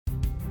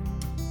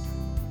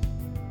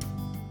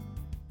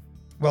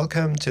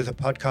Welcome to the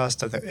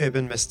podcast of the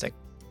Urban Mystic.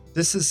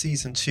 This is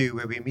season 2,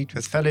 where we meet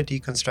with fellow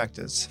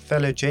deconstructors,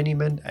 fellow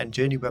journeymen and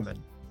journeywomen,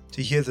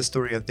 to hear the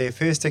story of their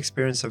first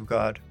experience of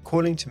God,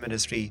 calling to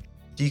ministry,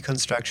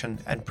 deconstruction,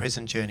 and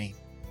present journey.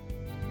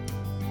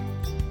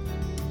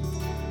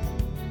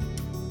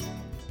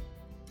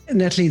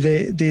 Natalie,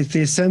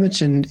 there's so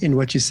much in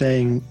what you're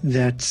saying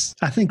that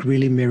I think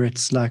really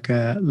merits like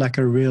a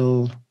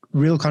real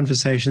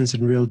conversations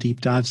and real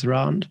deep dives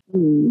around.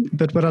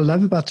 But what I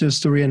love about your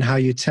story and how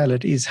you tell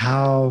it is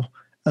how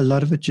a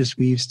lot of it just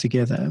weaves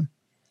together.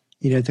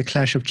 You know, the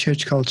clash of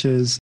church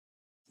cultures,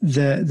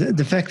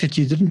 the fact that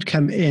you didn't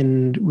come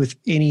in with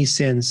any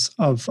sense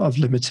of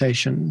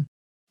limitation,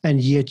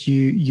 and yet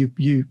you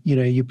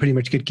pretty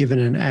much get given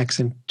an axe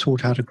and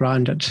taught how to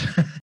grind it,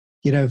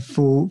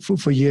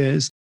 for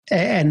years.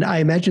 And I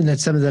imagine that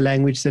some of the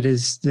language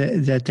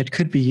that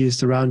could be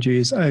used around you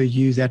is, oh,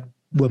 you, that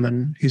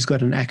woman who's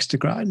got an axe to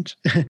grind,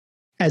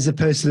 as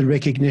opposed to the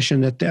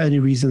recognition that the only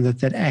reason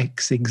that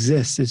axe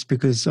exists is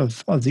because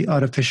of the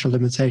artificial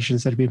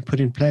limitations that have been put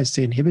in place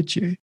to inhibit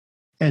you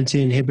and to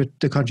inhibit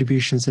the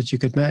contributions that you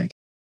could make.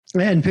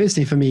 And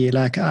personally, for me,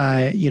 like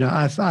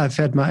I've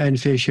had my own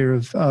fair share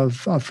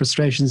of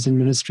frustrations in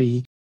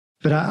ministry,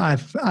 but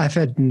I've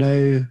had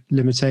no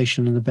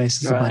limitation on the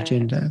basis of my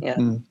gender. Yeah.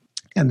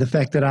 And the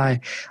fact that I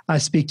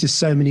speak to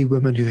so many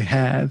women who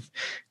have,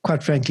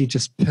 quite frankly,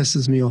 just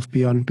pisses me off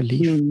beyond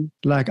belief.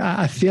 Like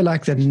I feel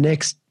like the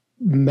next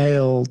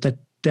male that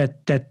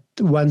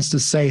wants to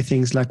say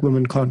things like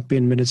women can't be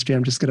in ministry,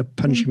 I'm just going to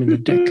punch him in the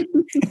dick.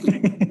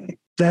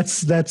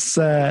 That's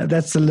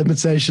the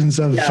limitations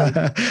of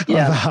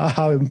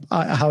how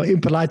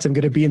impolite I'm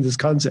going to be in this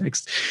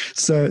context.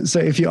 So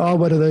if you are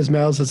one of those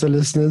males as a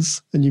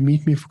listeners and you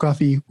meet me for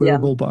coffee, we're a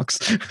ball box.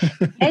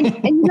 and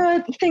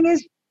the thing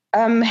is,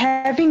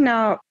 having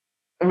now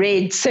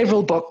read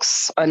several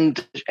books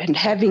and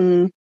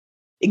having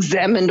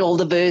examined all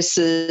the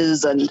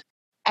verses and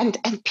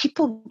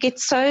people get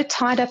so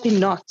tied up in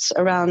knots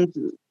around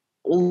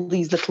all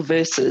these little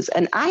verses,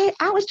 and I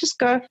would just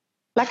go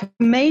like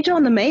major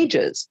on the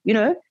majors.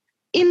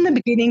 In the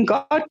beginning,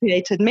 God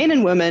created men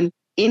and women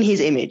in His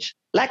image.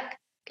 Like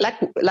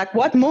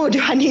what more do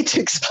I need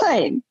to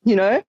explain?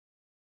 There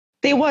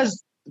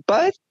was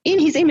both in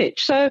His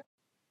image. So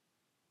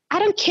I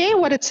don't care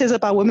what it says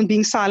about women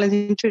being silent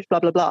in church, blah,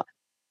 blah, blah.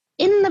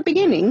 In the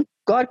beginning,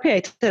 God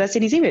created us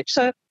in His image.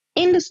 So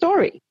in the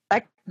story,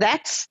 like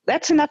that's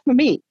enough for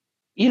me,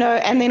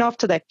 and then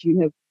after that,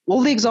 you have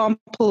all the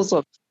examples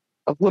of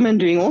women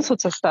doing all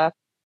sorts of stuff.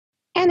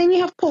 And then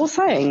you have Paul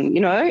saying,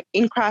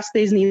 in Christ,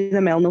 there's neither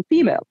male nor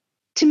female.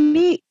 To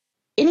me,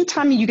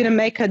 anytime you're going to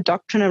make a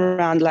doctrine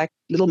around like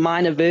little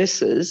minor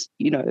verses,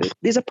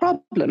 there's a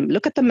problem.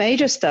 Look at the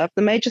major stuff.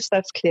 The major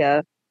stuff's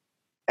clear.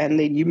 And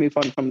then you move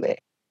on from there.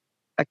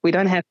 Like we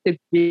don't have to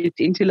get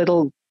into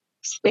little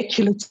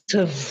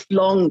speculative,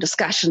 long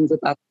discussions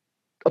about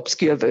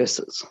obscure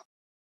verses.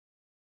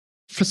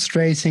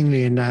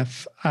 Frustratingly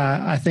enough,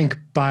 I think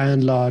by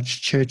and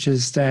large,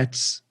 churches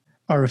that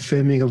are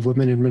affirming of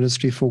women in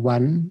ministry, for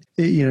one,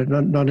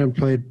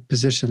 non-employed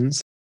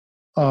positions,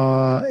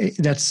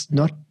 that's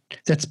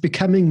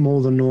becoming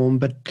more the norm.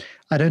 But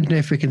I don't know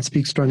if we can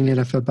speak strongly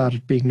enough about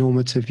it being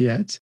normative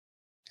yet.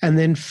 And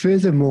then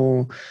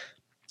furthermore,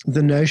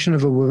 the notion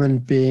of a woman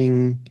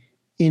being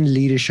in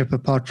leadership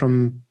apart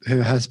from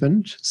her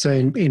husband. So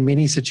in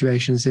many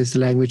situations, there's the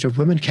language of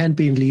women can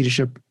be in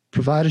leadership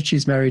provided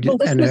she's married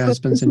and her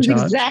husband's in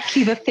charge.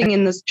 Exactly the thing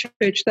in this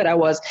church that I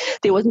was.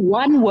 There was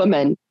one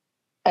woman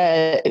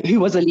who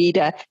was a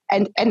leader,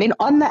 and then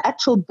on the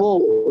actual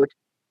board,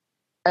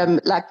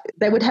 like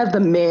they would have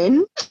the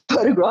men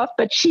photographed,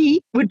 but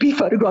she would be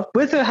photographed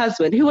with her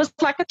husband, who was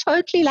like a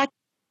totally like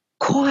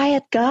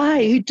quiet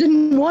guy who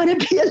didn't want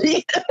to be a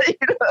leader.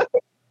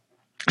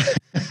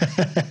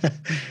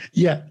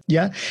 Yeah.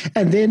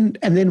 And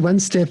then one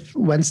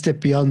step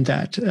beyond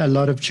that, a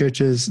lot of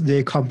churches,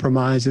 their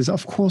compromise is,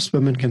 of course,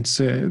 women can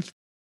serve,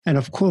 and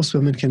of course,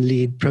 women can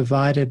lead,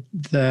 provided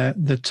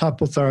the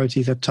top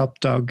authority, the top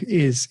dog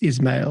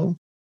is male.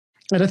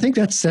 And I think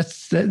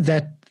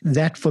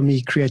that for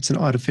me creates an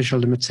artificial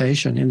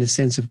limitation in the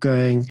sense of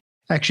going,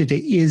 actually,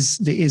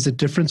 there is a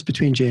difference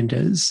between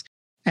genders.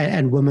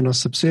 And women are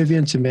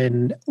subservient to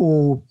men,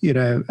 or,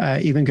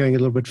 even going a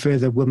little bit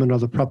further, women are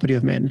the property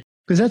of men.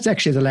 Because that's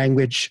actually the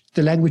language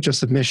of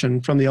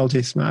submission from the Old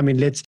Testament. I mean,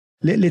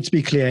 let's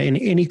be clear. In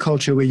any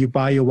culture where you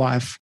buy your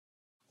wife,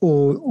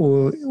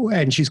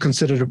 and she's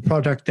considered a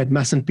product that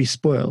mustn't be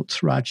spoiled,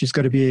 right? She's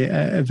got to be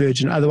a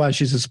virgin. Otherwise,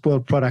 she's a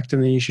spoiled product,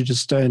 and then you should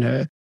just stone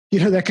her.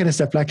 That kind of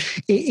stuff. Like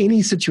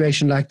any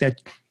situation like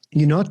that,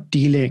 you're not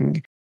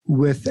dealing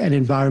with an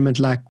environment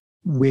like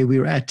where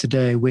we're at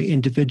today, where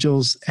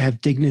individuals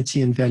have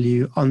dignity and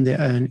value on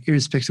their own,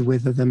 irrespective of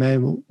whether they're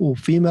male or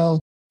female,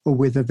 or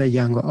whether they're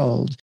young or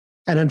old.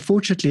 And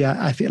unfortunately,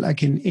 I feel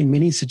like in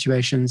many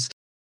situations,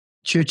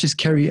 churches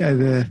carry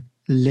over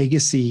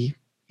legacy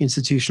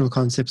institutional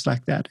concepts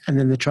like that, and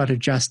then they try to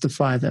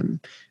justify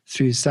them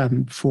through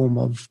some form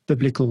of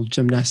biblical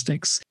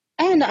gymnastics.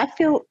 And I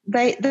feel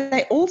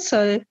they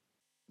also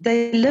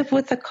they live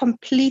with a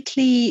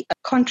completely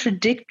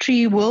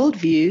contradictory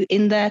worldview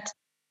in that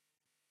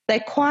they're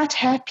quite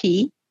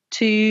happy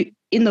to,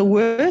 in the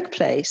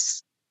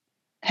workplace,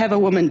 have a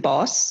woman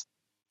boss,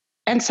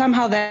 and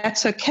somehow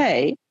that's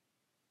okay.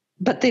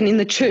 But then in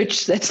the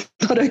church, that's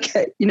not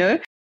okay, you know?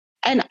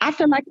 And I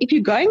feel like if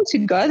you're going to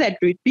go that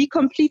route, be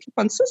completely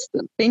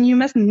consistent. Then you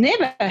must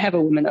never have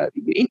a woman over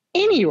you in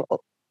any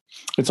role.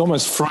 It's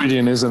almost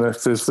Freudian, isn't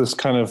it? There's this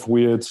kind of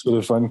weird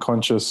sort of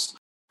unconscious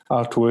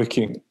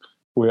outworking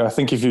where I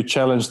think if you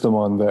challenge them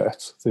on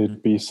that,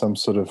 there'd be some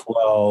sort of,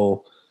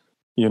 well,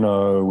 you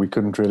know, we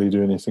couldn't really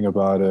do anything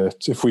about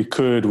it. If we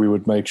could, we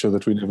would make sure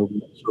that we never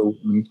went for a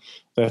woman.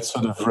 That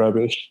sort of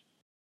rubbish.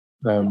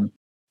 And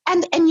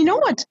you know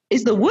what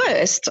is the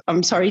worst,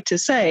 I'm sorry to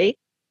say,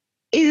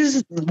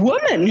 is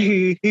women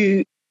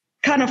who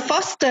kind of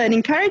foster and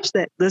encourage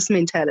this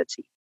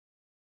mentality.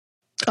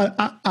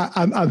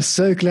 I'm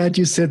so glad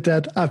you said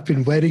that. I've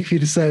been waiting for you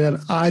to say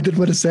that. I didn't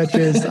want to say it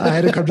first. I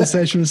had a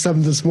conversation with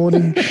someone this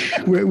morning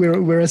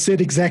where I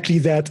said exactly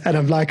that, and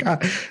I'm like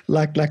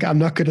I'm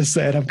not going to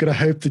say it. I'm going to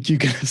hope that you're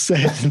going to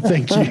say it. And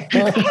thank you.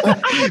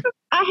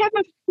 I have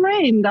a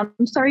friend,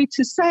 I'm sorry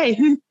to say,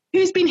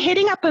 who's been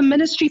heading up a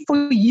ministry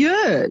for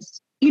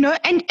years, you know,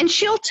 and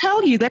she'll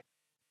tell you that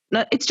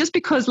it's just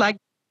because like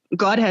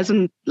God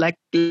hasn't like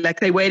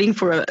they're waiting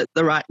for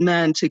the right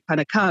man to kind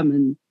of come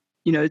and,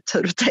 you know,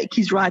 to take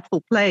his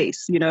rightful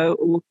place, you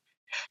know,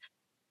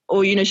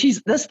 or you know,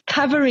 she's this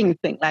covering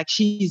thing, like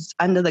she's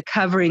under the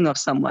covering of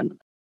someone.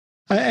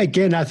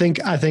 Again, I think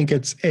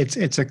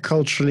it's a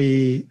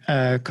culturally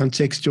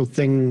contextual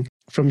thing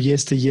from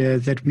yesteryear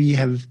that we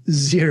have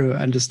zero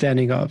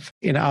understanding of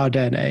in our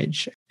day and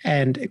age,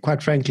 and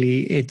quite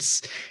frankly,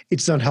 it's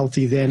not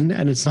healthy then,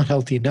 and it's not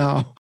healthy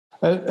now.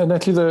 And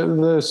actually,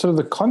 the sort of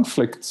the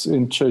conflicts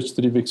in church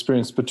that you've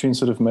experienced between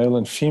sort of male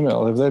and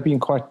female, have they been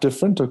quite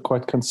different or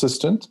quite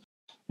consistent?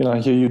 You know, I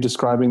hear you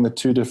describing the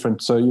two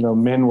different. So, you know,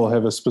 men will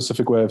have a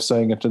specific way of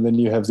saying it, and then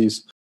you have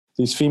these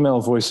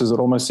female voices that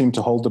almost seem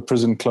to hold the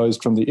prison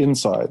closed from the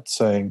inside,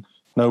 saying,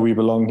 "No, we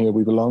belong here.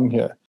 We belong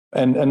here."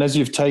 And as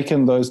you've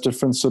taken those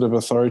different sort of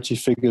authority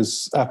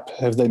figures up,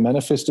 have they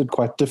manifested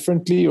quite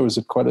differently, or is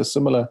it quite a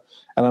similar?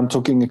 And I'm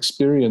talking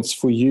experience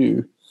for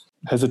you.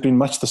 Has it been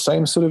much the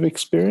same sort of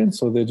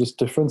experience, or are there just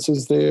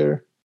differences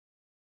there?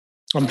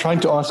 I'm trying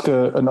to ask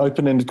an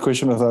open-ended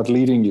question without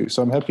leading you,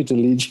 so I'm happy to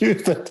lead you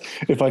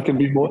if I can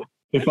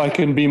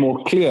be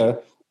more clear.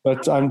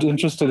 But I'm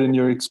interested in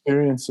your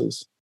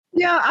experiences.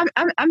 Yeah,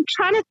 I'm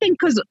trying to think,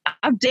 because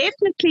I've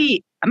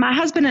definitely, my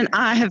husband and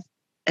I have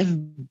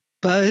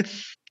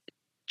both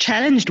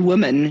challenged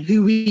women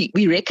who we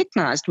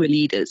recognized were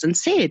leaders and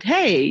said,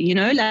 "Hey, you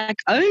know, like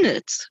own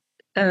it,"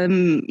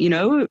 you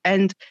know,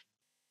 and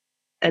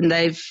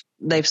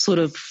they've sort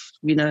of,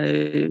 you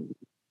know,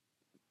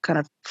 kind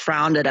of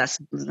frowned at us.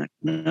 Like,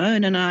 no,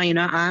 you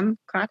know, I'm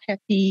quite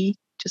happy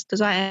just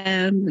as I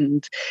am.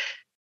 And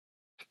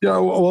yeah,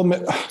 well,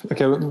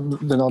 okay,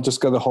 then I'll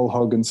just go the whole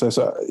hog and say,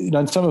 so, you know,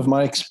 in some of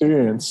my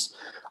experience,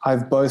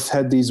 I've both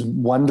had these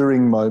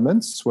wondering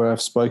moments where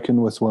I've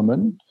spoken with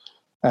women,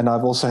 and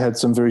I've also had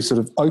some very sort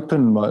of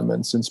open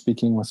moments in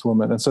speaking with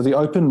women. And so the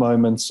open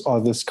moments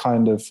are this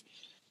kind of,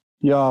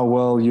 yeah,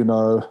 well, you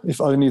know, if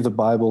only the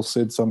Bible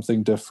said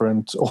something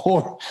different,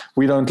 or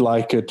we don't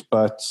like it,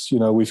 but, you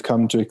know, we've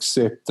come to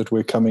accept that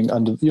we're coming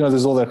under, you know,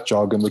 there's all that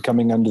jargon, we're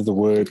coming under the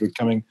word, we're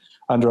coming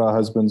under our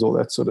husbands, all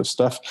that sort of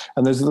stuff.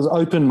 And there's those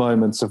open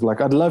moments of like,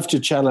 I'd love to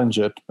challenge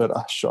it, but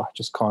sure, I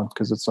just can't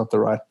because it's not the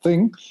right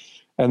thing.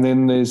 And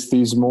then there's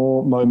these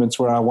more moments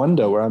where I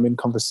wonder, where I'm in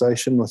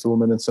conversation with a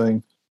woman and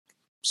saying,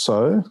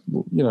 so,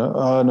 you know,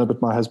 oh no,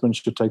 but my husband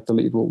should take the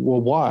lead.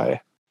 Well,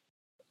 why?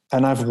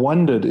 And I've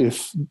wondered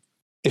if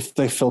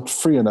they felt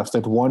free enough,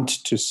 they'd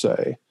want to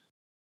say,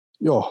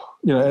 oh,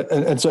 you know,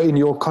 and so in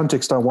your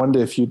context, I wonder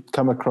if you'd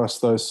come across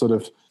those sort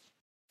of,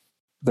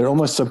 they're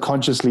almost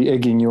subconsciously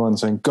egging you on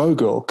saying, go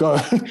girl, go,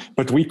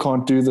 but we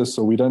can't do this,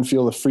 or we don't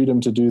feel the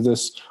freedom to do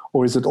this.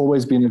 Or has it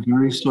always been a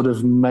very sort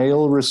of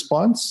male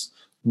response?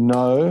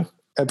 No,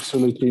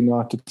 absolutely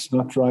not. It's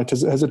not right.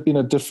 Has it been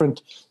a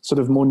different sort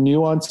of more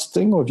nuanced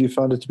thing, or have you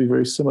found it to be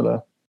very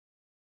similar?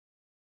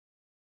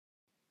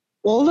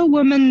 All the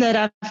women that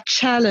I've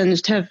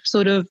challenged have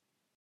sort of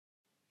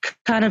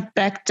kind of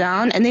backed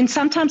down. And then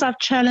sometimes I've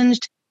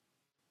challenged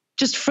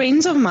just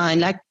friends of mine,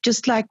 like,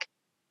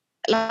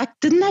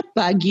 didn't that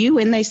bug you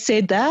when they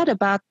said that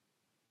about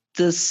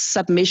the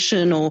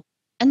submission?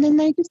 And then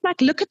they just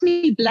like look at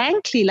me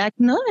blankly, like,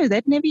 no,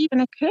 that never even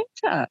occurred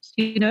to us,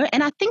 you know?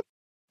 And I think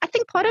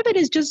part of it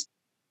is just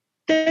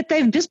that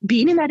they've just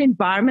been in that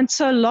environment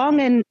so long.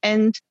 And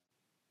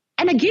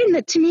again,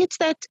 that to me, it's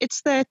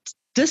that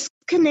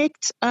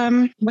disconnect,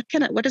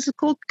 what is it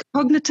called?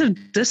 Cognitive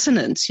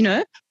dissonance, you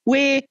know,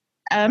 where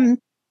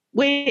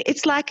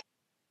it's like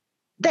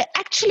they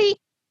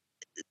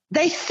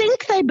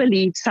think they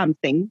believe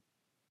something,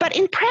 but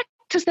in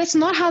practice, that's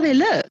not how they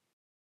live.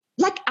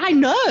 Like, I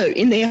know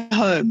in their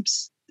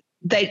homes,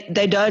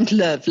 they don't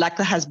live like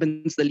the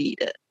husband's the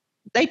leader.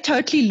 They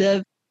totally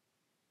live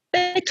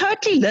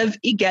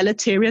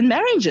egalitarian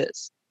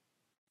marriages.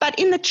 But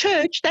in the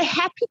church, they're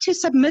happy to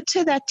submit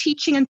to that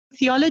teaching and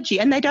theology,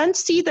 and they don't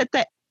see that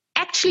they're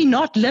actually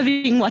not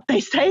living what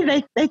they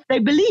say they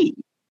believe.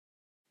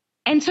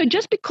 And so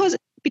just because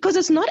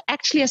it's not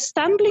actually a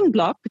stumbling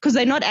block, because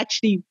they're not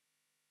actually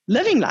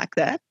living like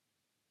that,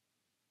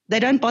 they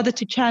don't bother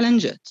to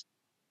challenge it.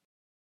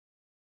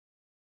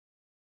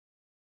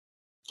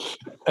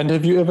 And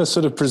have you ever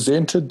sort of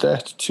presented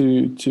that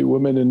to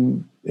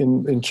women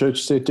in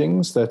church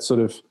settings, that sort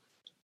of,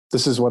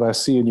 this is what I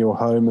see in your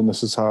home and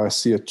this is how I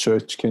see a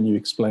church? Can you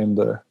explain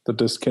the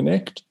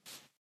disconnect?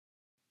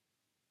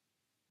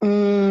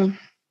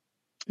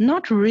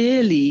 Not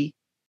really.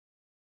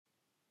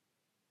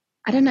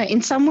 I don't know.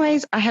 In some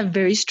ways, I have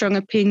very strong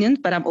opinions,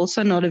 but I'm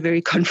also not a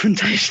very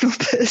confrontational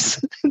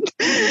person.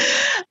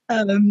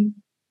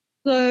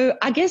 So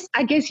I guess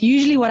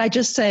usually what I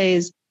just say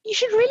is, you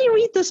should really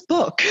read this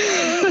book.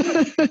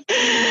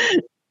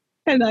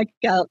 And I'll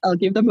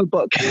give them a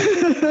book.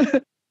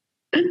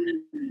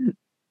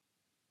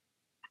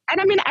 And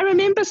I mean,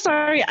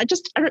 I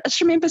just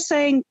remember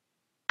saying,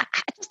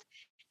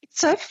 it's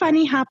so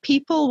funny how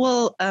people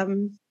will,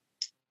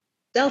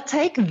 they'll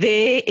take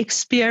their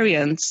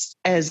experience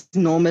as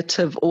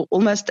normative, or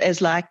almost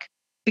as like,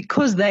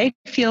 because they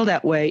feel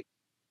that way,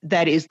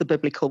 that is the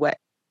biblical way.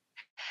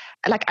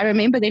 Like I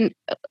remember then,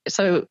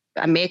 so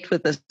I met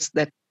with the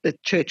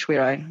church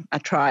where I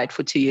tried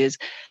for 2 years.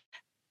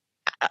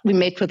 We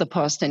met with the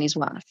pastor and his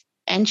wife,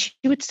 and she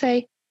would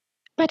say,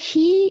 but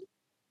you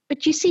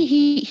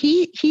see,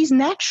 he's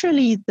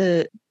naturally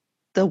the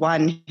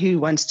one who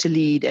wants to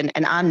lead, and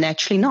I'm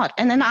naturally not.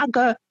 And then I'd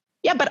go,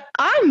 yeah, but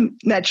I'm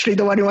naturally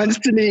the one who wants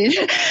to lead.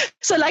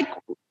 So like,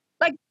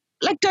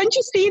 don't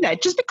you see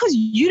that? Just because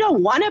you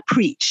don't want to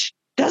preach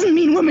doesn't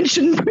mean women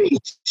shouldn't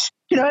preach.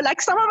 You know, like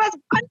some of us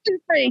want to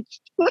preach.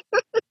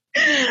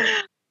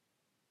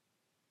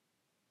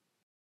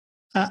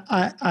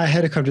 I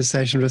had a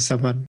conversation with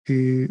someone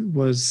who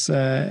was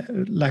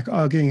like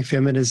arguing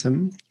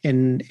feminism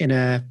in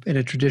a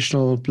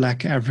traditional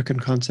Black African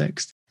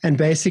context, and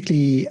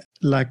basically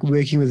like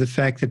working with the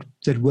fact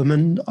that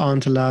women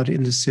aren't allowed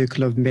in the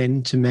circle of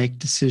men to make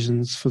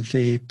decisions for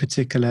their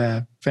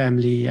particular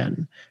family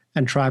and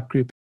tribe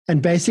group.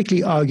 And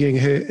basically arguing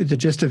the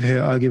gist of her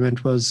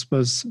argument was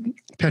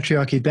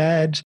patriarchy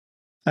bad.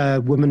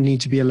 Women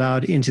need to be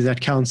allowed into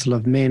that council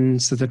of men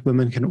so that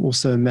women can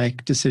also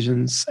make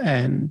decisions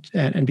and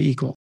be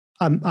equal.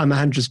 I'm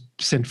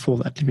 100% for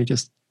that. Let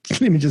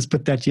me just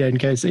put that here in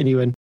case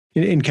anyone,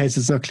 in case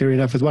it's not clear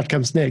enough with what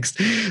comes next.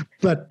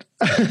 But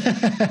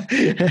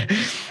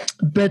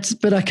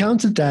but I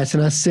countered that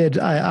and I said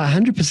I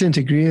 100%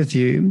 agree with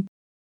you.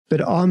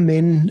 But are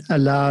men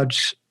allowed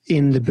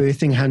in the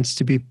birthing hut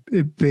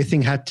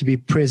to be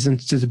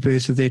present to the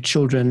birth of their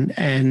children,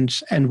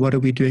 and what are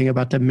we doing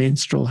about the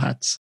menstrual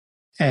huts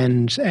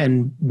and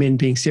men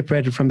being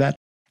separated from that?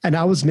 And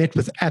I was met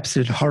with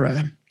absolute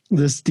horror.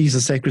 These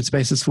are sacred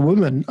spaces for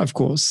women, of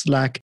course.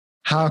 Like,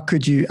 how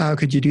could you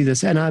do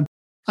this? And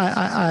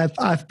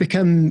I've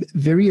become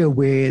very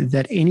aware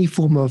that any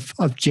form of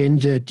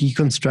gender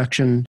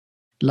deconstruction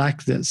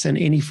like this, and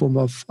any form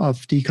of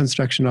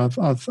deconstruction of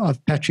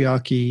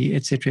patriarchy,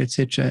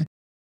 etc.,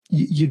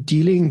 you're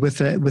dealing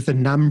with a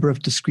number of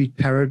discrete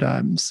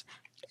paradigms.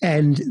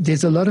 And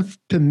there's a lot of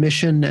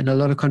permission and a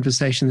lot of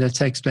conversation that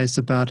takes place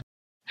about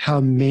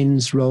how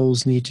men's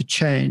roles need to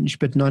change,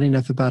 but not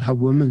enough about how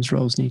women's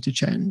roles need to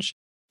change,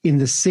 in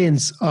the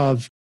sense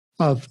of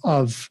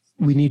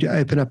we need to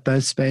open up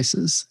both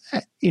spaces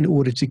in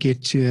order to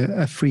get to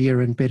a freer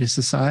and better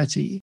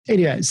society.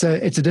 Anyway, so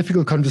it's a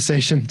difficult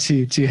conversation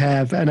to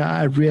have, and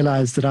I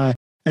realize that I,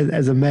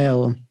 as a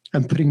male,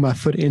 I'm putting my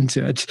foot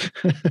into it.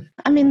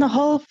 I mean, the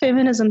whole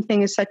feminism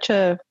thing is such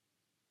a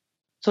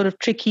sort of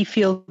tricky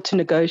field to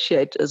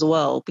negotiate as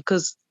well,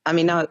 because I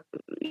mean, I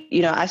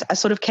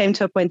sort of came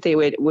to a point there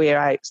where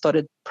I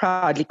started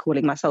proudly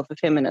calling myself a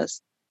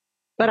feminist.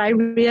 But I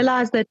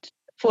realized that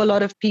for a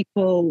lot of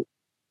people,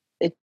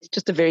 it's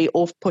just a very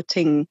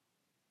off-putting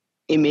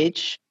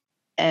image,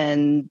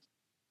 and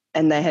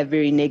they have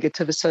very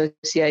negative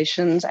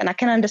associations, and I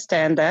can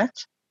understand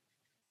that.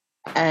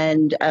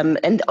 And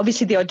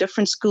obviously there are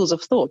different schools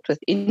of thought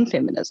within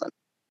feminism.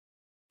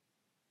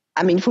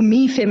 I mean, for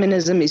me,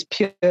 feminism is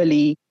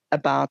purely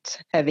about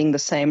having the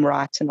same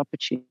rights and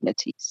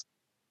opportunities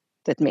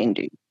that men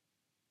do.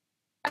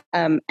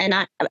 And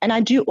I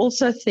do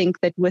also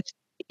think that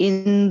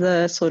within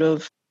the sort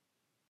of,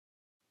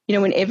 you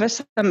know, whenever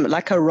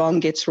like a wrong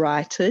gets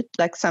righted,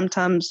 like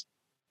sometimes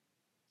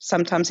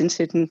in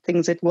certain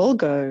things it will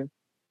go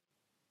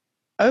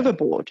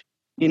overboard,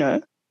 you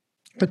know.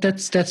 But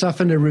that's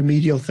often a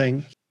remedial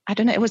thing. I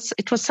don't know.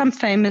 It was some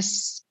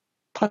famous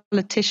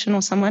politician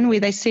or someone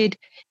where they said,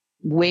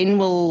 when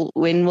will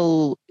there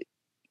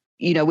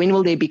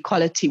be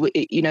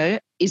equality? You know,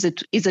 is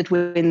it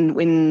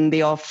when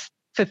there are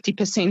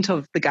 50%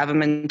 of the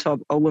government are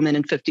women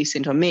and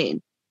 50% are men?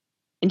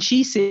 And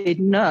she said,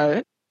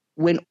 no,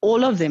 when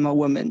all of them are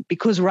women,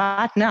 because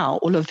right now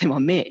all of them are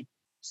men.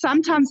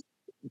 Sometimes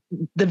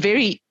the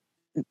very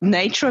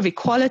nature of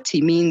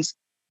equality means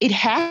it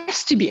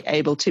has to be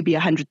able to be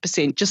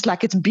 100%, just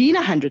like it's been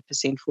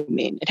 100% for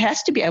men. It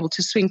has to be able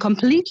to swing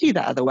completely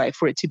the other way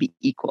for it to be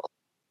equal,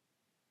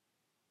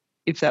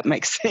 if that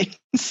makes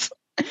sense.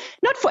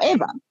 Not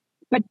forever,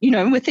 but,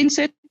 within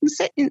certain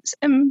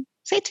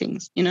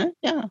settings,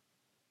 yeah.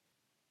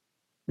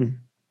 Mm.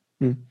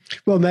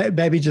 Well,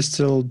 maybe just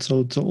till all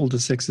the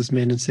sexist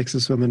men and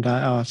sexist women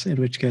die out, in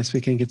which case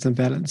we can get some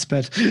balance.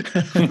 But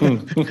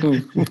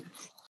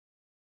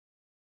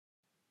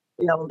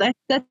yeah, well, that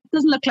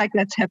doesn't look like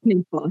that's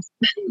happening for us.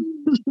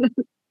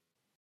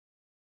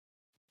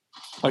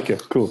 Okay,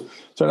 cool.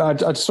 So I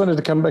just wanted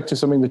to come back to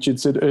something that you'd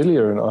said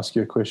earlier and ask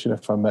you a question,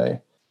 if I may.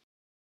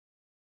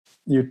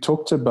 You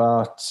talked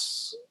about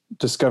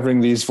discovering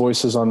these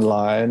voices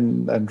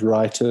online and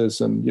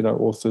writers and,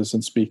 authors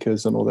and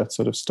speakers and all that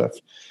sort of stuff.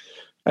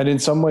 And in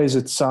some ways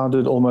it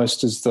sounded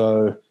almost as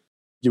though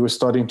you were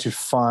starting to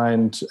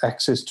find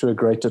access to a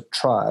greater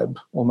tribe,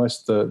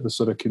 almost the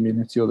sort of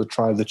community or the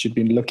tribe that you'd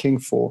been looking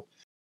for.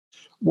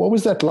 What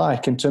was that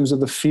like in terms of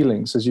the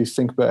feelings as you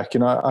think back?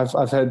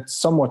 I've had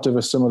somewhat of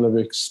a similar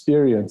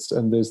experience,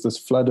 and there's this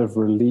flood of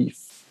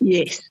relief.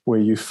 Yes. Where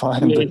you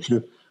find that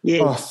you,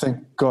 oh,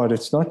 thank God,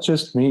 it's not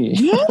just me.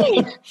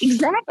 Yes,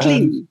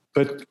 exactly.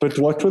 But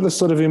what were the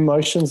sort of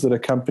emotions that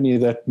accompany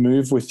that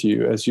move with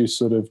you as you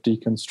sort of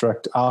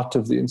deconstruct out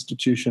of the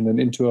institution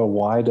and into a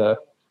wider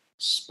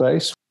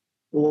space?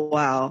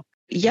 Wow.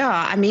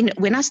 Yeah, I mean,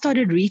 when I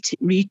started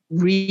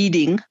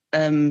reading,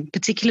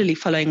 particularly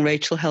following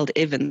Rachel Held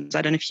Evans,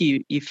 I don't know if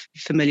you're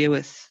familiar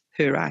with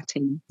her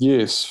writing.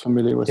 Yes,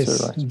 familiar with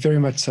her writing. Very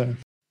much so.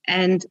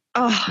 And,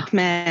 oh,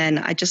 man,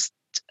 I just,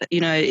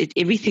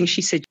 everything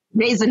she said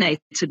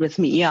resonated with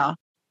me, yeah.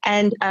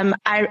 And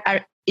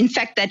I in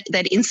fact,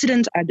 that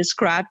incident I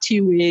described to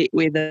you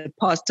where the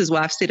pastor's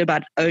wife said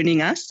about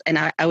owning us, and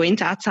I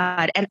went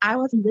outside and I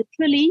was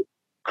literally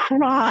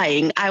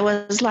crying. I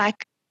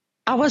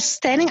was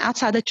standing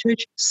outside the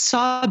church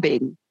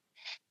sobbing,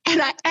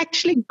 and I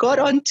actually got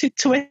onto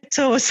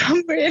Twitter or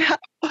somewhere.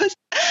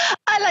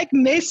 I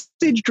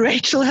messaged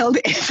Rachel Held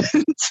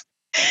Evans.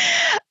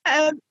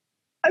 I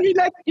mean,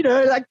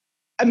 like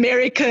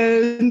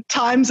American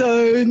time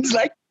zones,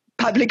 like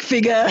public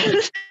figure.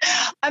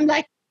 I'm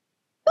like,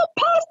 the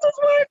pastor's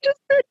wife just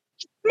said,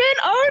 men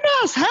own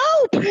us,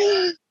 help.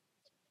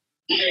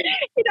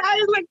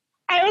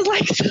 I was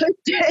like so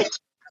dead.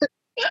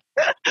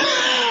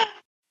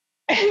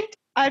 And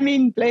I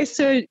mean, bless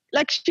her,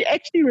 like she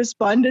actually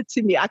responded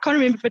to me. I can't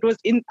remember if it was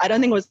I don't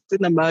think it was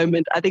in the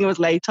moment. I think it was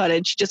later on.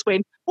 And she just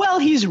went, well,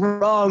 he's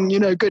wrong,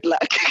 good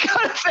luck,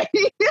 kind of thing.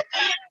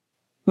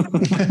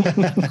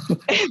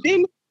 And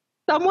then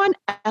someone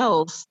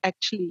else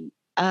actually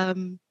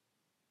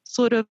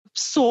sort of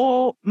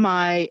saw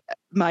my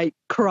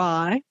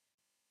cry.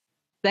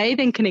 They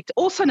then connected,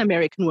 also an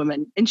American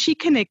woman, and she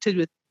connected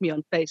with me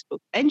on Facebook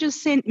and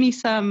just sent me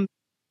some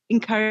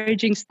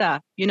encouraging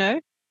stuff,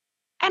 And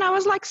I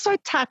was like so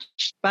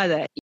touched by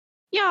that.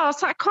 Yeah,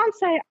 so I can't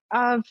say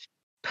I've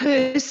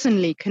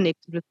personally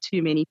connected with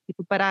too many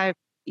people, but I,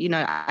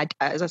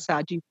 as I said,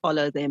 I do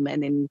follow them.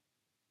 And then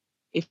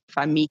if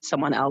I meet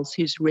someone else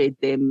who's read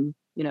them,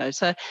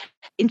 so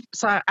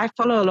I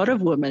follow a lot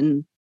of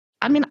women.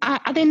 I mean,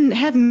 I then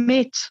have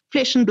met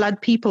flesh and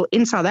blood people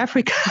in South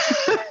Africa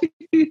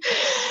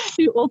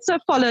who also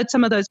followed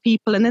some of those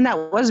people. And then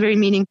that was very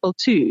meaningful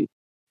too.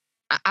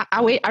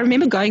 I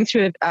remember going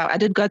through, I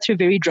did go through a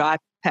very dry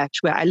patch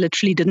where I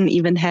literally didn't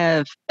even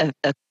have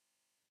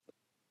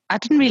I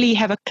didn't really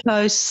have a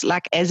close,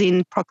 like as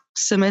in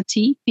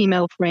proximity,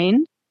 female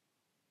friend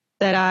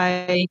that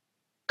I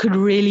could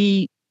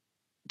really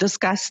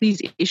discuss these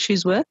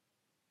issues with.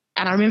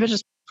 And I remember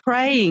just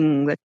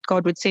praying that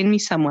God would send me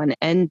someone,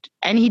 and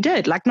he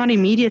did, like not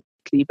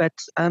immediately, but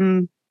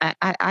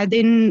I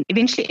then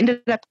eventually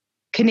ended up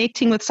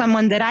connecting with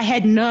someone that I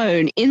had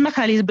known in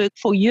Magaliesburg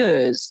for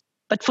years,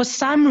 but for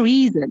some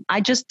reason I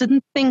just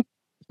didn't think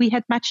we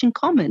had much in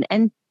common,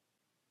 and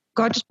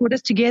God just brought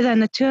us together,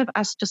 and the two of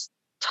us just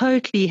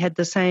totally had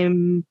the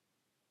same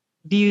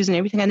views and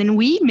everything. And then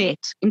we met.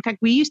 In fact,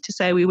 we used to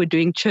say we were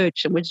doing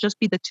church, and it would just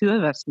be the two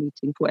of us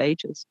meeting for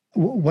ages.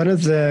 One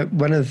of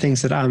the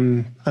things that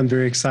I'm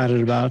very excited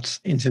about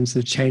in terms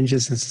of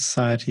changes in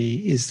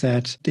society is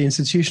that the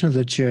institution of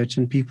the church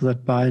and people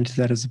that buy into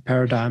that as a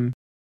paradigm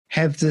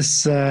have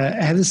this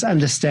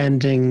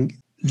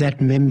understanding that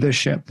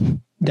membership,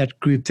 that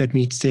group that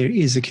meets there,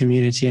 is a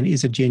community and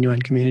is a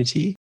genuine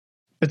community.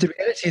 But the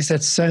reality is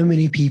that so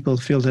many people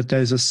feel that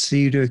those are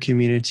pseudo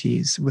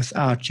communities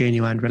without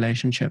genuine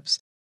relationships.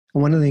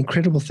 And one of the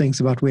incredible things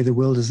about where the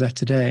world is at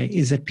today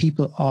is that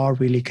people are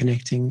really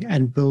connecting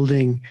and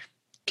building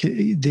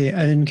their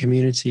own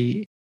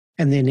community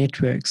and their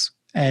networks.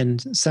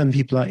 And some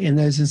people are in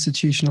those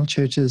institutional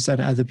churches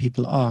and other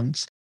people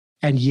aren't.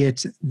 And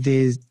yet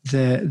there's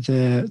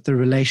the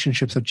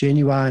relationships are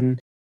genuine,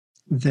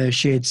 the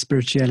shared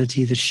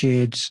spirituality, the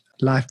shared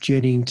life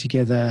journeying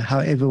together,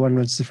 however one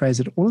wants to phrase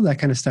it, all of that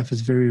kind of stuff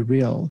is very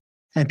real.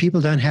 And people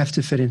don't have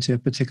to fit into a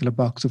particular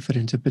box or fit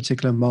into a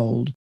particular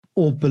mold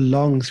or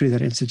belong through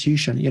that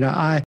institution.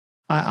 I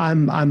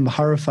I'm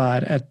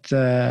horrified at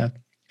the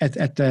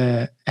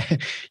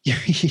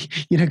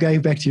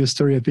going back to your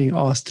story of being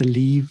asked to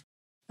leave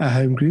a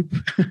home group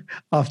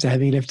after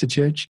having left the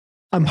church.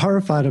 I'm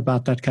horrified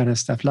about that kind of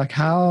stuff. Like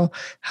how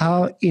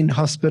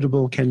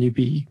inhospitable can you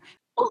be?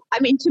 Well, I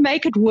mean, to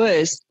make it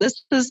worse,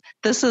 this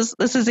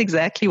is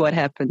exactly what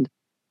happened.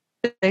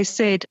 They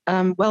said,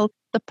 well,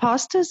 the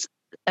pastors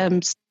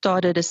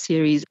started a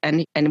series,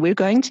 and we're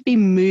going to be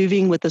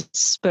moving with the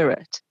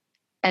Spirit.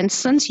 And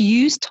since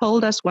you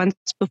told us once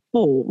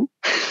before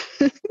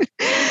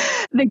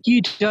that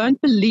you don't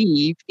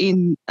believe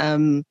in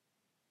I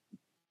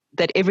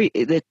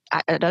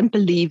don't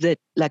believe that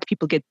like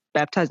people get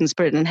baptized in the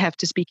Spirit and have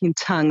to speak in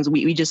tongues.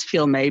 We just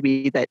feel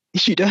maybe that you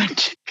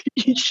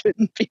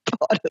shouldn't be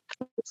part of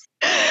this.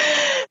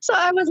 So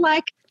I was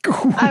like,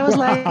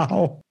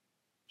 Wow.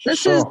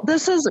 this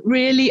is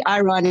really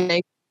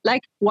ironic.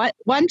 Like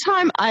one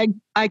time I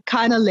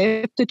kind of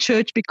left the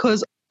church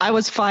because I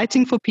was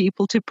fighting for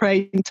people to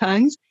pray in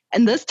tongues,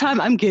 and this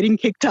time I'm getting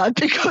kicked out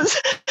because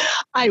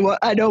I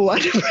don't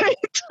want to pray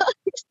in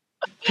tongues.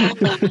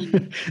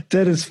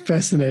 That is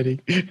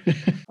fascinating.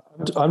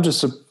 I'm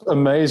just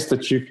amazed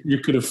that you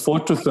could have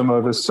fought with them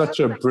over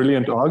such a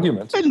brilliant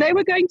argument. And they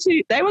were going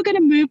to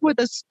move with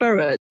the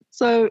Spirit.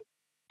 So,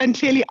 and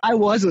clearly I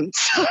wasn't.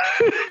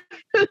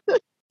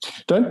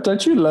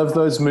 Don't you love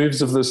those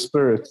moves of the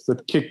Spirit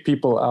that kick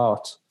people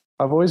out?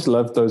 I've always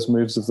loved those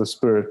moves of the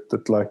Spirit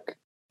that like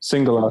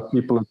single out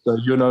people and say,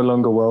 you're no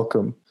longer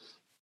welcome.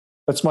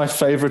 That's my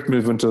favorite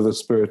movement of the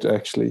Spirit,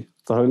 actually.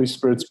 The Holy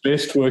Spirit's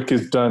best work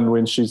is done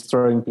when she's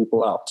throwing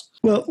people out.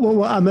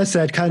 Well, I must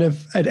say, it kind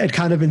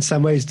of in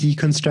some ways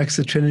deconstructs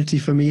the Trinity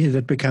for me.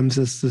 That becomes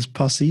this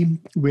posse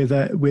where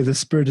the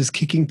Spirit is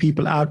kicking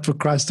people out for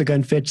Christ to go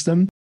and fetch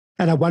them.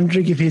 And I'm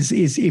wondering if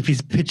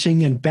he's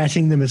pitching and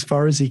batting them as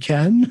far as he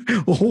can,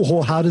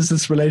 or how does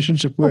this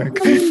relationship work?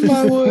 Oh,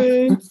 my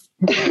word.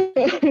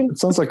 It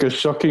sounds like a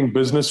shocking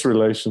business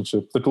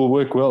relationship that will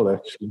work well,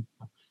 actually.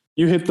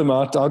 You hit them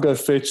out, I'll go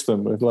fetch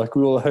them. Like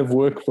we will have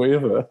work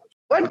forever.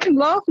 One can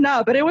laugh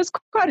now, but it was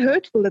quite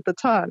hurtful at the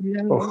time.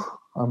 Yeah. Oh,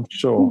 I'm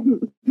sure.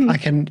 I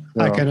can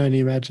only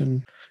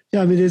imagine.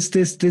 Yeah, I mean,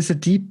 there's a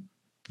deep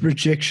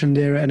rejection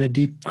there and a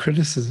deep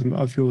criticism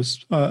of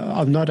yours,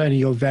 of not only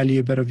your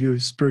value but of your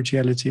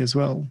spirituality as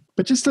well.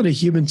 But just on a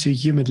human to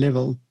human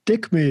level,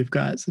 dick move,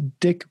 guys, a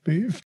dick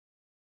move.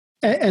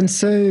 And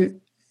so,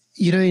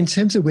 in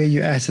terms of where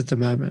you're at the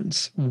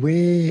moment,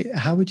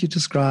 how would you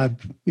describe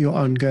your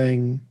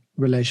ongoing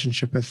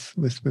relationship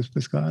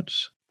with God?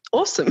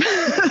 Awesome.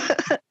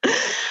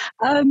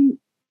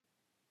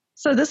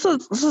 So this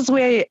is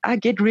where I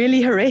get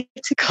really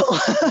heretical.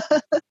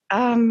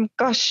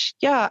 Gosh,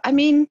 yeah. I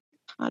mean,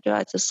 how do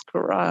I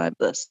describe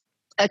this?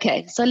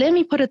 Okay, so let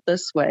me put it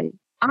this way.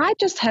 I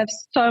just have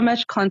so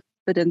much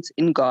confidence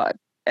in God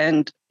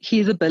and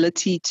His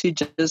ability to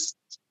just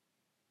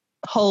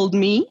hold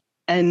me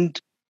and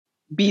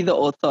be the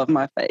author of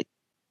my faith.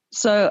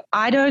 So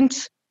I'm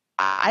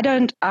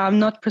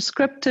not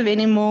prescriptive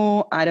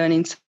anymore. I don't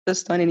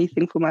insist on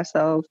anything for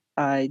myself.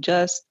 I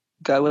just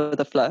go with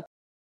the flow.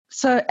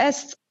 So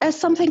as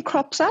something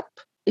crops up,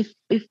 if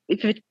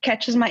it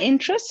catches my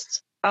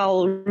interest,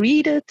 I'll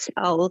read it.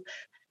 I'll,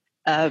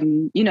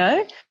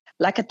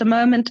 like at the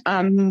moment,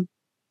 I'm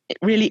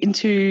really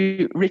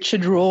into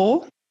Richard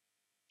Rohr.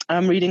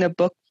 I'm reading a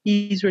book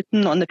he's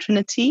written on the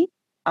Trinity.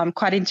 I'm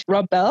quite into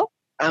Rob Bell.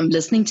 I'm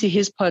listening to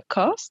his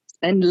podcasts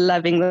and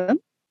loving them.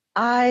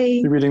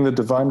 You're reading The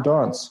Divine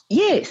Dance?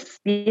 Yes,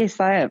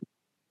 I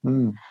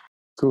am.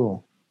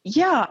 Cool.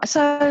 Yeah.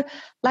 So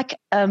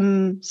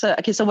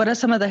so what are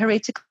some of the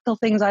heretical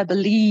things I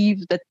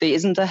believe? That there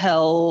isn't a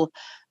hell.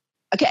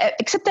 Okay,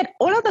 except that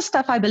all of the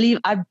stuff I believe,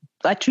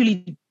 I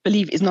truly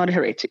believe is not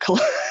heretical.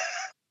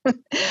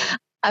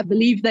 I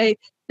believe they're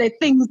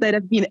things that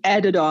have been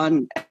added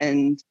on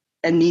and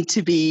need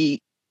to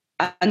be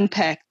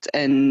unpacked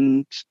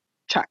and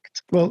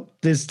chucked. Well,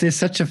 there's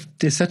such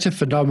a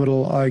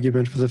phenomenal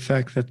argument for the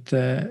fact that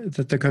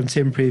the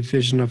contemporary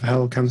vision of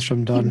hell comes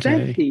from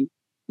Dante. Exactly.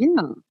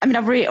 Yeah. I mean,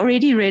 I've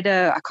already read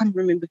I can't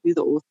remember who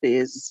the author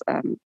is,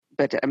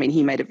 but I mean,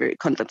 he made a very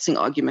convincing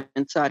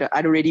argument, so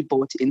I'd already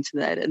bought into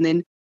that. And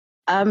then,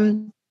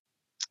 and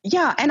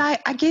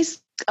I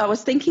guess I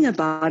was thinking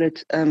about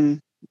it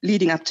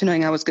leading up to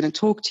knowing I was going to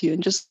talk to you,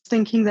 and just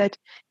thinking that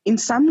in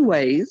some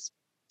ways,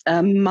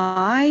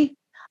 I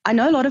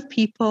know a lot of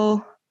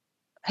people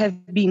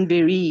have been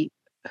very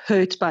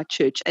hurt by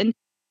church, and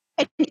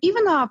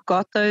even though I've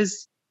got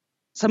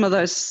some of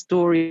those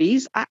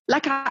stories,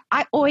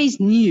 I always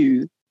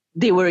knew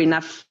there were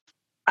enough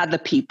other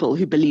people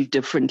who believed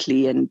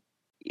differently, and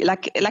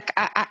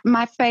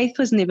my faith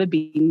was never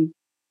being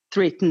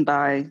threatened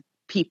by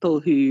people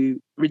who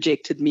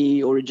rejected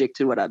me or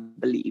rejected what I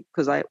believe,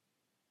 because I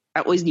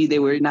always knew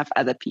there were enough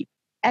other people,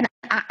 and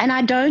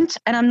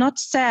I'm not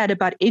sad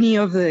about any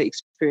of the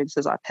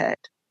experiences I've had.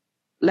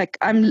 Like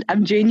I'm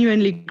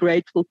genuinely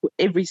grateful for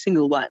every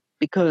single one,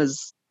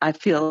 because I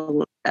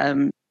feel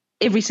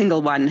every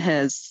single one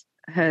has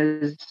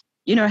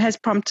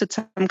prompted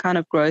some kind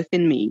of growth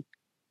in me.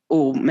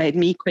 or made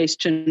me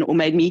question, or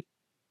made me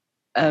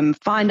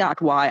find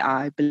out why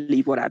I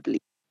believe what I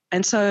believe.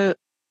 And so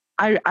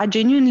I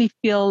genuinely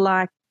feel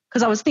like,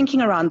 because I was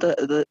thinking around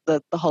the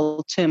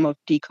whole term of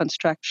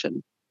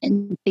deconstruction,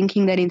 and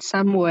thinking that in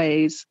some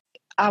ways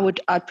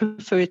I'd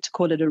prefer to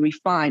call it a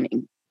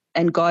refining.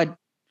 And God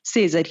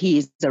says that He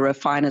is a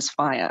refiner's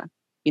fire,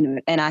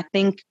 and I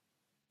think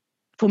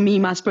for me,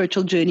 my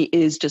spiritual journey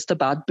is just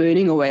about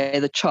burning away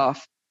the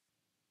chaff.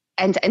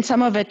 And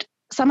some of it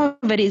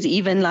is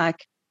even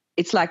like,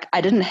 it's like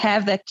I didn't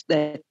have that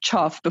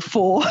chaff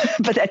before,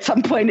 but at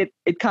some point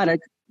it kind of,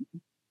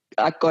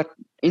 I got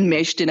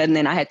enmeshed in it, and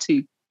then I had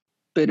to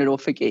burn it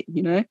off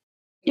again,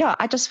 Yeah,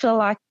 I just feel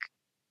like,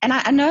 and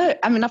I know,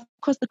 I mean, of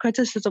course, the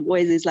criticism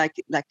always is like,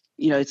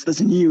 it's this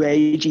new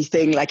agey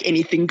thing, like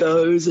anything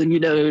goes, and,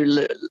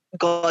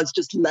 God's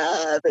just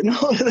love and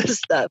all of this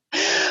stuff.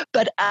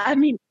 But I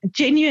mean,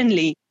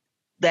 genuinely,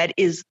 that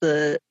is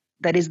the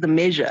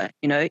measure,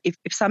 if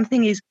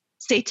something is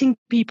setting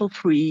people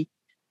free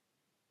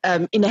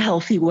in a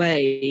healthy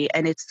way,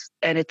 and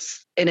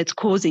it's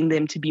causing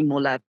them to be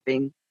more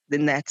loving,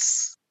 then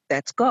that's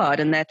God.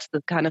 And that's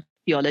the kind of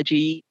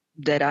theology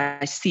that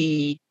I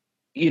see,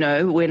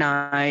 when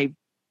I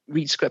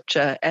read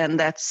scripture. And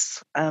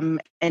that's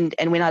and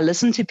when I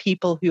listen to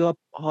people who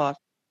are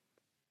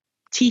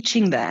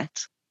teaching that,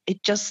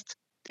 it just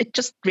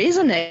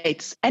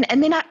resonates.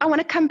 And then I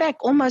want to come back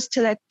almost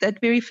to that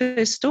very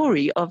first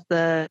story of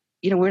the,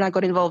 when I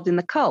got involved in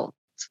the cult.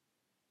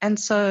 And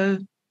so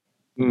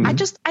I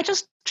just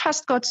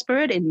trust God's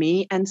Spirit in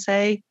me and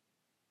say,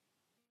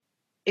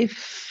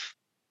 if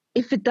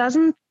it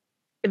doesn't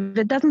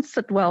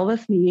sit well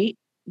with me,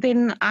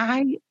 then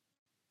I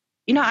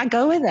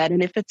go with that.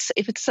 And if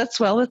it sits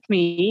well with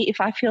me, if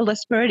I feel the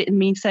Spirit in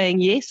me saying,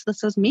 yes,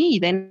 this is me,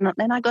 then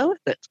I go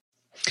with it.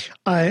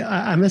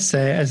 I must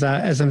say, as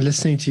I'm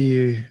listening to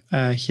you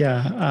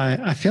here,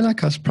 I feel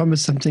like I was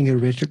promised something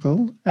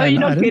heretical. Oh, you're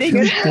not getting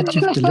it? That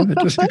you've delivered.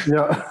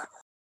 Yeah.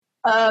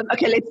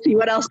 Okay, let's see.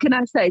 What else can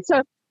I say?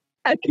 So,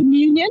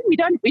 communion. We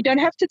don't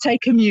have to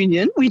take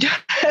communion. We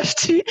don't have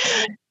to.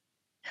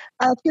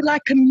 I feel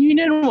like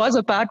communion was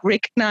about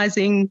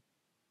recognizing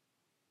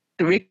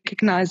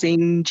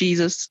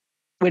Jesus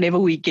whenever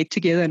we get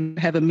together and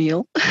have a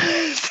meal.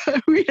 So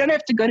we don't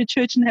have to go to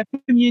church and have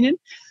communion.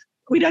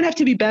 We don't have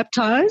to be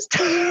baptized.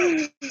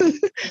 We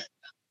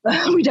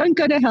don't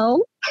go to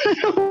hell.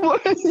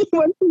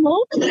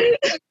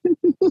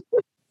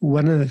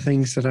 One of the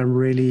things that I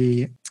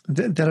really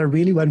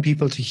want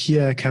people to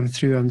hear come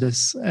through on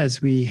this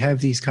as we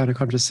have these kind of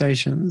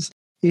conversations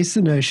is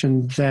the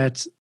notion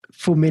that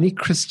for many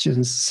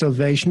Christians,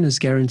 salvation is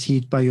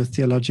guaranteed by your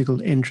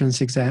theological entrance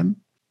exam,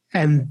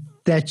 and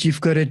that you've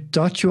got to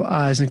dot your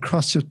I's and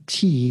cross your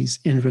T's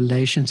in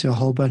relation to a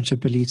whole bunch of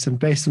beliefs, and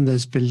based on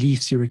those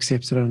beliefs, you're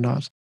accepted or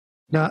not.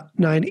 Now,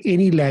 in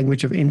any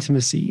language of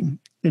intimacy,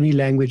 any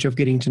language of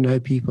getting to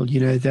know people,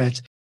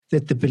 that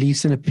the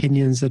beliefs and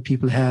opinions that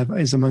people have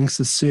is amongst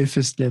the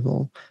surface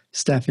level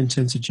stuff in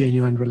terms of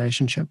genuine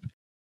relationship.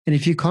 And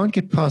if you can't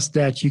get past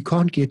that, you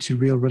can't get to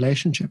real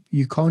relationship.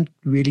 You can't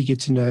really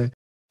get to know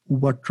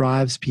what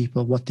drives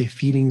people, what their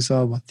feelings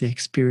are, what their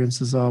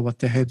experiences are, what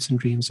their hopes and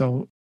dreams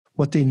are,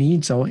 what their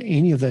needs are,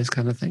 any of those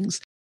kind of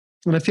things.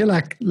 And I feel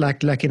like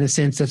in a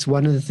sense, that's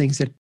one of the things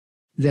that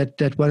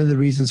one of the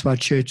reasons why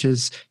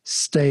churches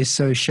stay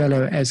so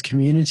shallow as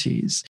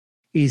communities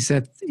is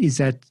that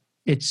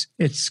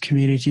it's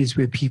communities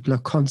where people are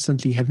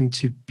constantly having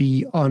to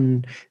be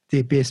on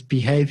their best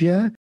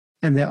behavior,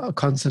 and they are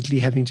constantly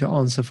having to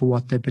answer for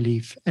what they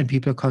believe, and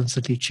people are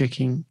constantly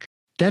checking.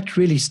 That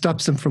really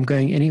stops them from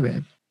going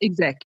anywhere.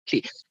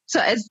 Exactly.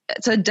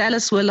 So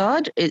Dallas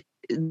Willard,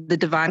 The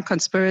Divine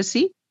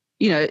Conspiracy,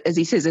 as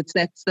he says,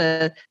 that's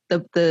the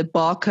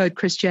barcode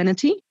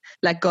Christianity.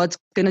 Like God's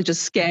going to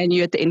just scan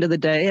you at the end of the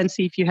day and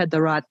see if you had the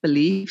right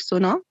beliefs or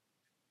not,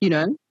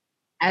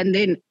 and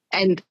then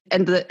and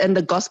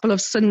the gospel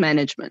of sin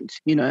management,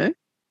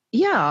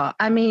 Yeah,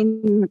 I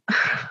mean,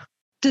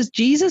 does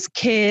Jesus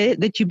care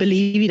that you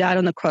believe He died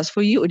on the cross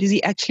for you, or does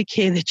He actually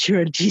care that you're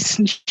a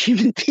decent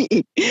human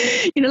being?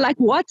 Like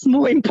what's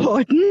more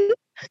important?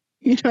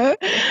 The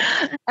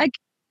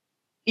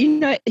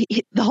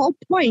whole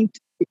point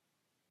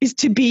is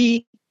to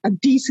be a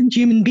decent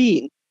human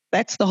being.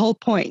 That's the whole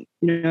point,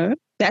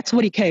 That's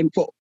what He came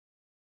for.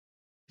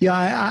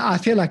 Yeah, I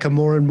feel like I'm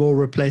more and more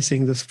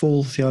replacing this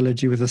fall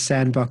theology with a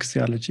sandbox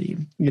theology.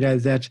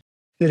 That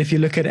if you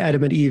look at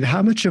Adam and Eve,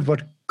 how much of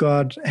what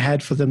God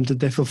had for them did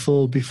they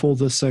fulfill before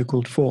the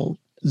so-called fall?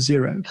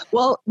 Zero.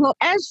 Well,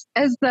 as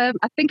I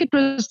think it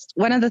was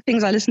one of the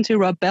things I listened to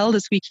Rob Bell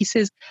this week. He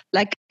says,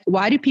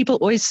 why do people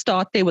always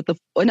start there with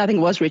and I think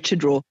it was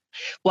Richard Rohr.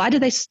 Why do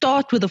they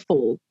start with the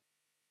fall?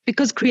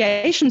 Because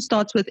creation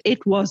starts with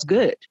it was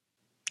good.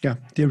 Yeah,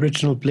 the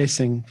original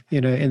blessing,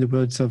 in the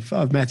words of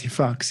Matthew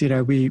Fox,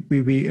 we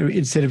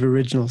instead of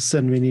original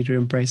sin, we need to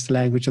embrace the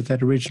language of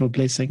that original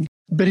blessing.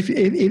 But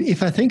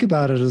if I think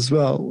about it as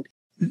well,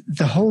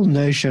 the whole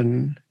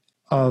notion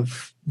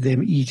of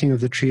them eating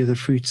of the tree of the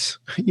fruits,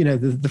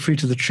 the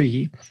fruit of the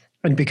tree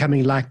and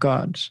becoming like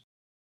God,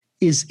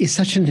 is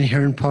such an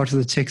inherent part of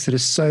the text that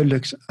is so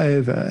looked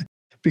over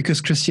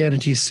because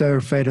Christianity is so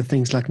afraid of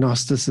things like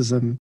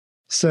Gnosticism,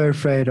 so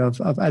afraid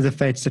of other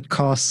faiths that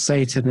cast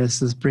Satan as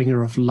this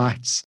bringer of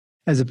lights,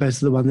 as opposed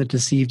to the one that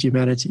deceived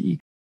humanity.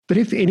 But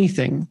if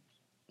anything,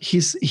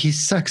 he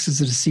sucks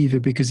as a deceiver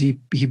because he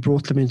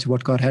brought them into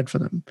what God had for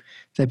them.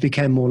 They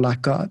became more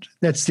like God.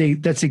 That's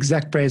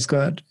exact praise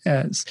God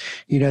as,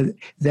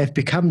 they've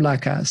become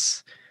like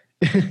us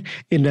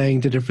in knowing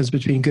the difference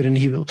between good and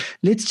evil.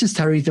 Let's just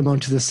hurry them on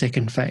to the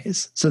second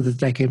phase so that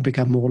they can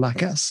become more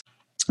like us.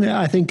 Yeah,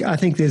 I think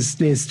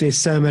there's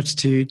so much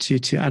to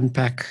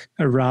unpack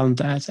around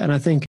that. And I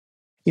think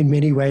in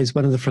many ways,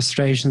 one of the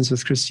frustrations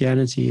with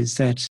Christianity is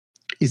that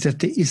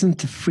there isn't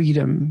the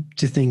freedom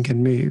to think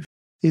and move.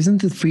 There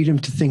isn't the freedom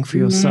to think for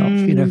yourself.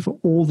 For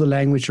all the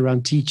language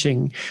around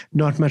teaching,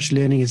 not much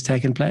learning has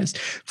taken place.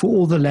 For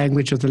all the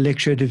language of the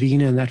Lectio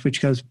Divina and that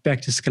which goes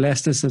back to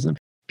scholasticism,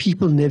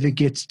 people never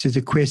get to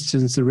the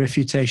questions, the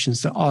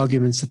refutations, the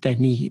arguments that they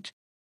need.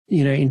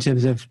 In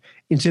terms of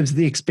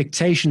the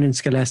expectation in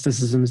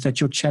scholasticism is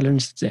that you'll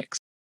challenge the text.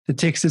 The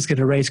text is going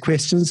to raise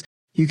questions.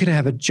 You're going to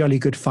have a jolly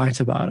good fight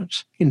about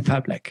it in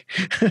public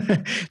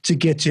to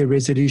get to a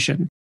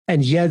resolution.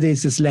 And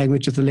there's this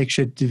language of the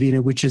Lectio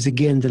Divina, which is,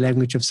 again, the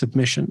language of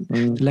submission,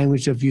 the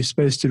language of you're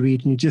supposed to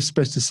read and you're just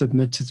supposed to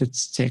submit to the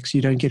text.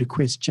 You don't get to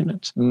question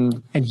it.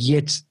 And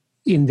yet,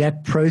 in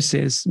that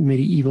process,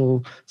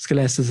 medieval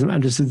scholasticism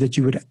understood that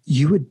you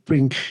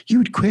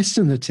would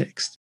question the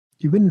text.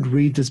 You wouldn't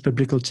read this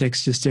biblical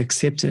text just to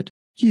accept it.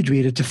 You'd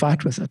read it to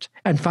fight with it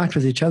and fight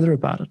with each other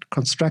about it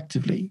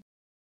constructively.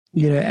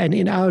 And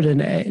in our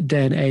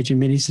day and age, in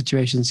many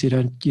situations, you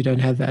don't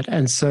have that.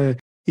 And so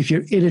if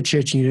you're in a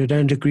church and you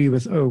don't agree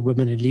with,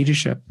 women in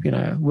leadership,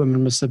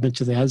 women must submit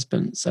to their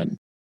husbands and,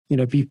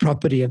 be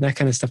property and that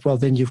kind of stuff, well,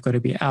 then you've got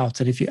to be out.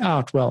 And if you're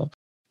out, well,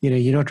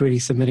 you're not really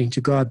submitting to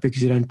God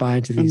because you don't buy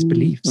into these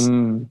beliefs.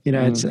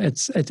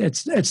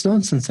 It's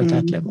nonsense at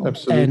that level.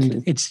 Absolutely.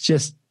 And it's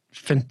just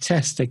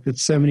fantastic that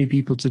so many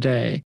people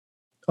today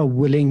are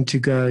willing to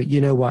go, you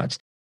know what,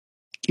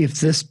 if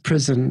this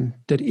prison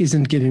that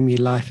isn't giving me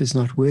life is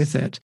not worth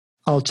it,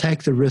 I'll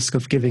take the risk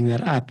of giving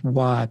that up.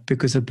 Why?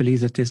 Because I believe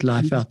that there's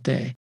life out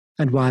there.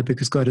 And why?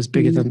 Because God is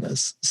bigger than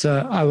this.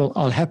 So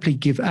I'll happily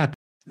give up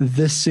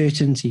this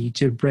certainty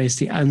to embrace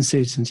the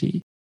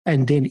uncertainty.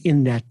 And then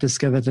in that,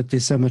 discover that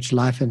there's so much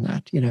life in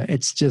that.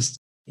 It's just,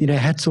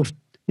 hats off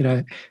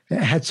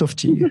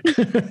to you.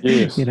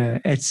 Yes.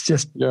 It's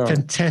just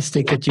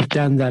fantastic that you've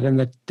done that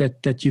and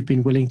that you've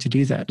been willing to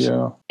do that.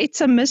 Yeah.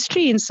 It's a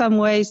mystery in some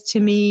ways to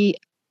me.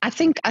 I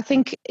think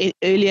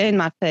earlier in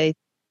my faith,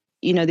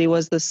 there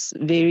was this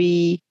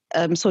very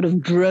sort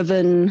of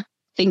driven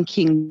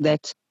thinking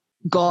that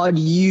God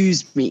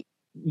used me.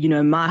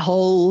 My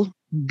whole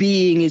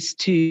being is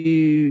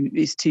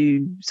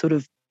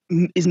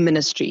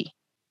ministry.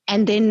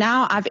 And then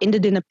now I've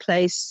ended in a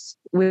place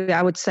where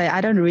I would say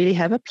I don't really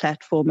have a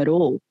platform at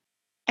all.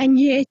 And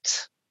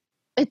yet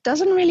it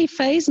doesn't really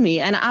faze me.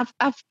 And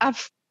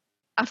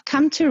I've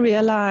come to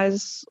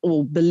realize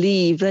or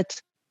believe that,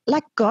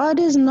 like, God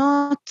is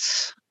not,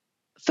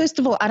 first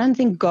of all, I don't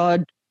think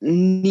God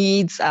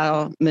needs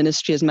our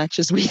ministry as much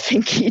as we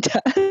think he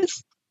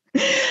does.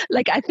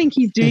 Like, I think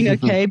he's doing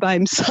okay by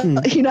himself.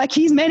 Like,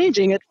 he's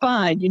managing it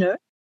fine,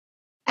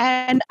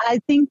 And I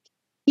think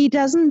he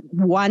doesn't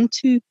want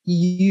to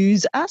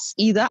use us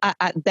either.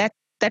 That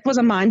was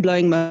a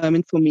mind-blowing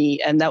moment for me,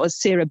 and that was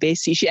Sarah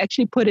Bessie. She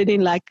actually put it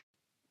in like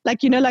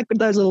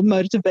those little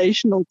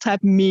motivational type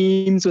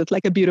memes with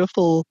like a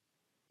beautiful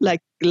like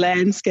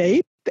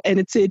landscape, and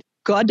it said,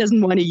 "God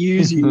doesn't want to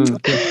use you."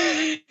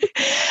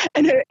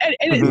 and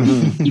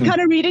you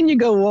kind of read it and you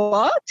go,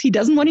 "What? He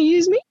doesn't want to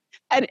use me?"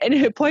 And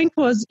her point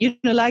was,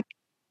 like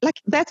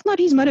that's not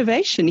his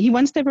motivation. He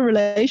wants to have a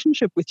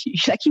relationship with you.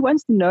 Like, he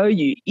wants to know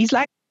you. He's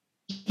like,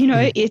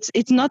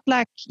 it's not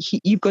like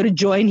you've got to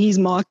join his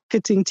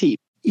marketing team.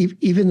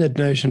 Even that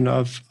notion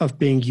of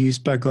being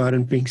used by God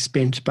and being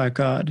spent by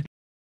God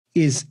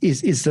is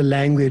the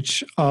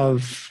language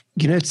of,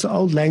 it's the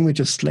old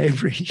language of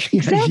slavery.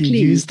 Exactly.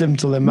 You use them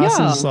till their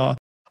muscles are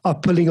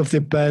pulling off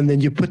their bone,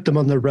 then you put them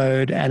on the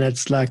road and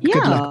it's like,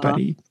 good luck,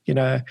 buddy.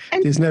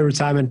 There's no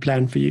retirement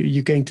plan for you.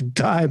 You're going to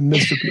die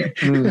miserably.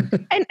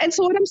 And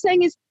so what I'm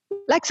saying is,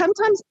 like,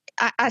 sometimes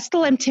I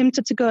still am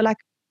tempted to go like,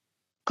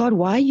 God,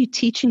 why are you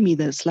teaching me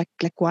this? Like,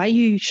 why are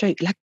you showing,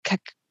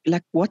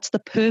 like, what's the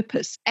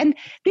purpose? And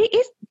there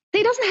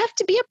doesn't have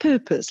to be a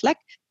purpose. Like,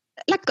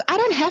 I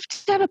don't have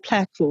to have a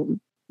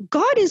platform.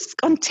 God is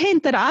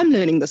content that I'm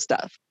learning the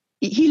stuff.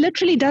 He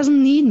literally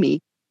doesn't need me,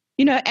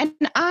 and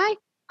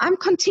I'm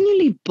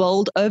continually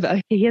bowled over.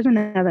 Okay, here's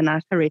another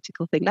nice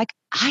heretical thing. Like,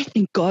 I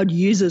think God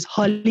uses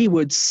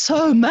Hollywood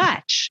so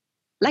much.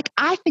 Like,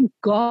 I think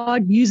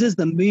God uses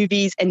the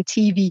movies and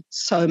TV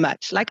so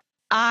much. Like,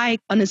 I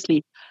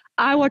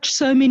watch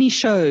so many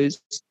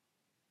shows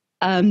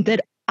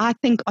that I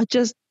think are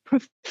just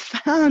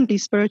profoundly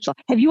spiritual.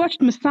 Have you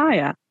watched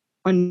Messiah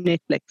on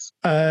Netflix?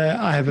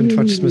 I haven't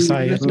watched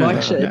Messiah yet.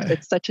 Watch it. No.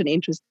 It's such an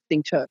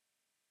interesting show.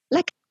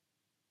 Like,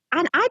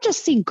 and I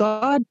just see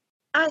God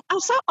I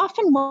so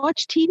often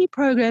watch TV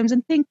programs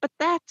and think, but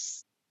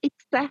that's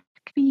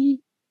exactly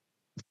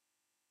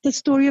the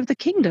story of the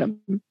kingdom.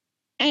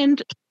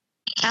 And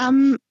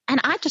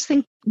I just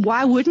think,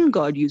 why wouldn't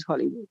God use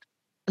Hollywood?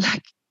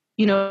 Like,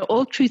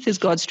 all truth is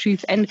God's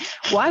truth. And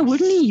why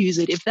wouldn't he use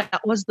it if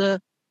that was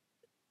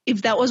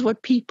what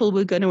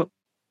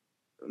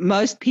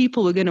most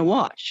people were going to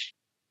watch?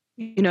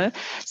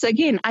 So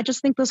again, I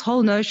just think this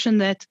whole notion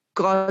that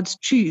God's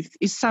truth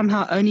is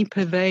somehow only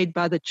purveyed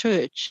by the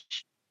church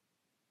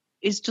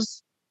is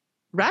just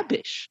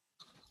rubbish.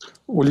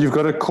 Well, you've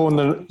got to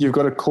corner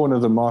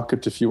the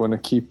market if you want to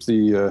keep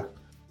the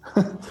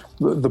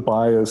the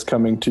buyers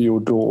coming to your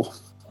door.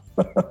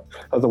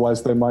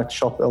 Otherwise, they might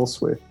shop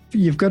elsewhere.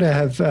 You've got to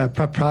have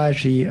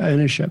proprietary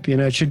ownership.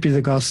 It should be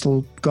the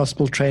gospel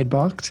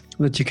trademarked,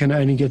 that you can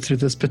only get through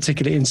this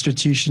particular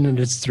institution and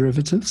its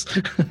derivatives.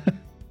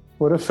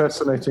 What a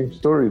fascinating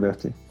story,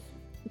 Natalie.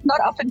 Not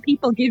often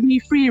people give me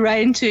free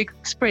rein to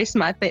express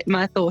my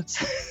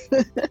thoughts.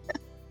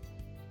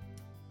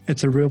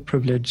 It's a real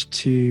privilege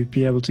to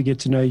be able to get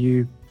to know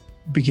you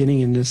beginning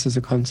in this as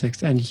a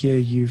context and hear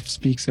you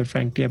speak so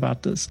frankly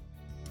about this.